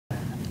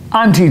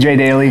I'm TJ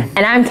Daly. And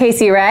I'm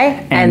Casey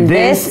Ray. And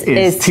this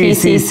is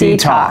TCC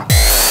Talk.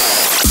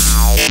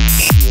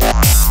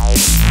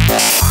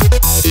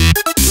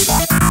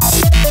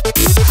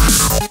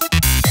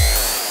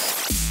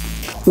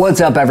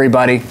 What's up,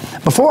 everybody?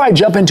 Before I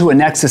jump into a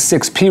Nexus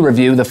 6P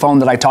review, the phone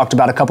that I talked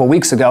about a couple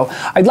weeks ago,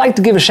 I'd like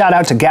to give a shout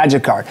out to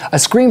Gadget Guard, a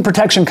screen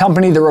protection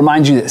company that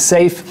reminds you that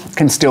safe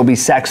can still be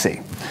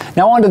sexy.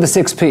 Now on to the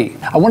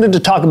 6P. I wanted to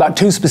talk about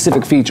two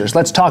specific features.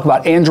 Let's talk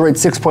about Android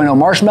 6.0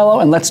 Marshmallow,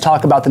 and let's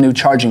talk about the new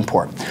charging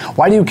port.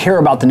 Why do you care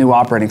about the new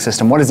operating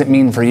system? What does it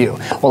mean for you?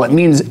 Well, it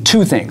means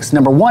two things.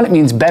 Number one, it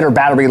means better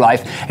battery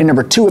life, and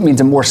number two, it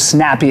means a more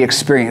snappy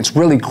experience,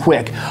 really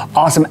quick,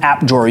 awesome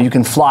app drawer you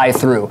can fly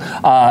through.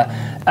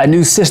 A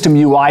new system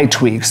UI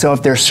tweak. So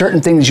if there's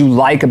certain things you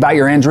like about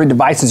your Android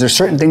devices or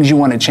certain things you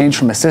want to change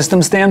from a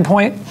system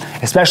standpoint,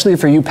 especially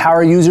for you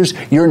power users,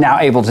 you're now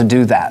able to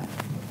do that.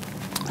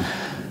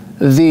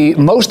 The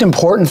most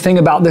important thing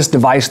about this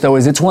device, though,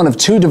 is it's one of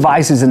two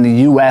devices in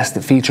the US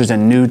that features a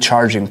new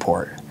charging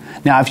port.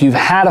 Now, if you've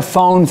had a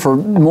phone for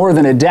more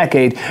than a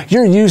decade,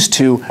 you're used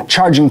to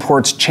charging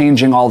ports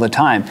changing all the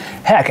time.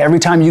 Heck, every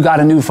time you got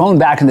a new phone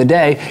back in the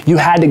day, you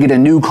had to get a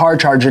new car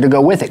charger to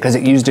go with it because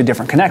it used a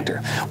different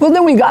connector. Well,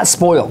 then we got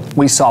spoiled.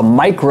 We saw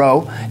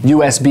micro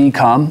USB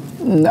come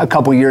a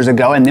couple years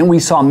ago, and then we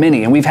saw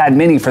mini, and we've had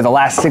mini for the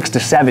last 6 to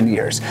 7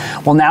 years.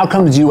 Well, now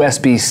comes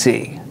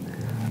USB-C.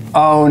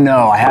 Oh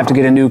no, I have to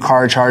get a new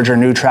car charger,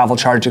 new travel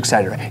charge,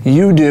 etc.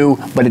 You do,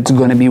 but it's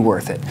going to be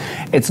worth it.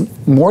 It's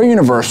more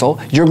universal.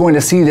 You're going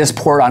to see this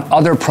port on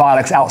other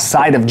products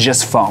outside of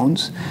just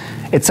phones.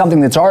 It's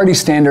something that's already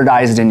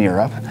standardized in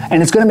Europe,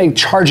 and it's going to make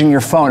charging your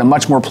phone a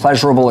much more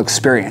pleasurable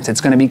experience.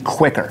 It's going to be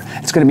quicker.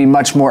 It's going to be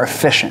much more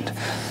efficient.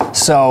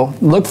 So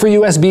look for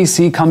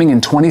USB-C coming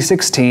in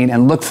 2016,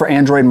 and look for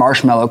Android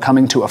Marshmallow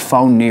coming to a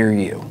phone near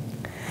you.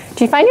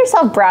 Do you find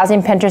yourself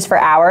browsing Pinterest for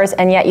hours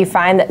and yet you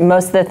find that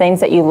most of the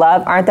things that you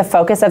love aren't the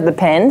focus of the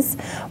pins?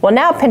 Well,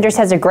 now Pinterest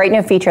has a great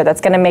new feature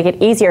that's going to make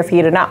it easier for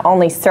you to not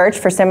only search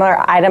for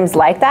similar items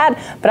like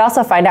that, but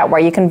also find out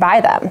where you can buy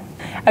them.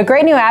 A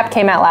great new app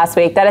came out last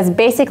week that is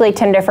basically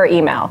Tinder for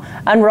email.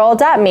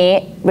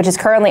 Unroll.me, which is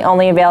currently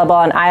only available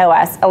on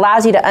iOS,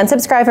 allows you to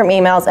unsubscribe from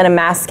emails in a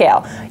mass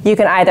scale. You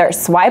can either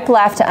swipe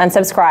left to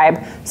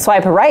unsubscribe,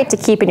 swipe right to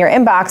keep in your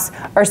inbox,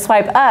 or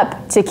swipe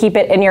up to keep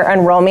it in your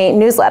Unroll Me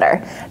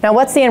newsletter. Now,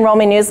 what's the Unroll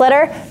Me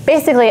newsletter?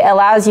 Basically, it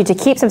allows you to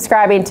keep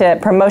subscribing to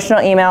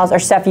promotional emails or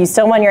stuff you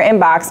still want in your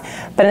inbox,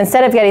 but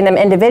instead of getting them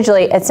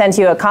individually, it sends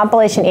you a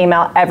compilation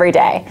email every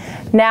day.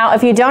 Now,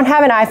 if you don't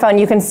have an iPhone,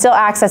 you can still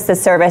access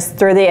this service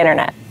through the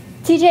internet.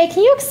 TJ,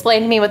 can you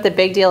explain to me what the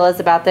big deal is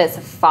about this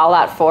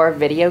Fallout 4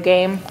 video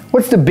game?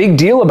 What's the big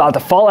deal about the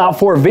Fallout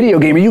 4 video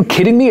game? Are you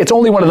kidding me? It's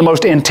only one of the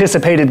most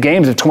anticipated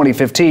games of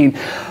 2015.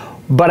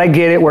 But I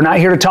get it, we're not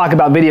here to talk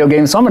about video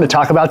games, so I'm going to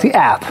talk about the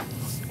app.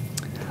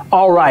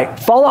 All right,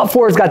 Fallout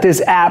 4 has got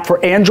this app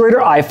for Android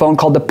or iPhone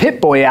called the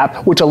Pip-Boy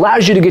app, which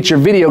allows you to get your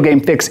video game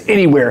fix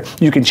anywhere.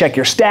 You can check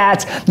your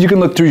stats, you can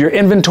look through your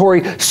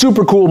inventory.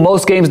 Super cool.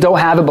 Most games don't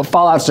have it, but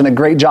Fallout's done a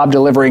great job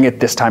delivering it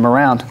this time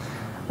around.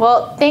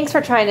 Well, thanks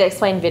for trying to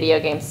explain video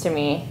games to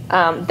me.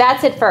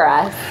 That's it for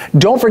us.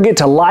 Don't forget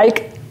to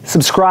like,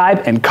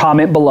 subscribe, and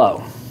comment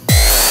below.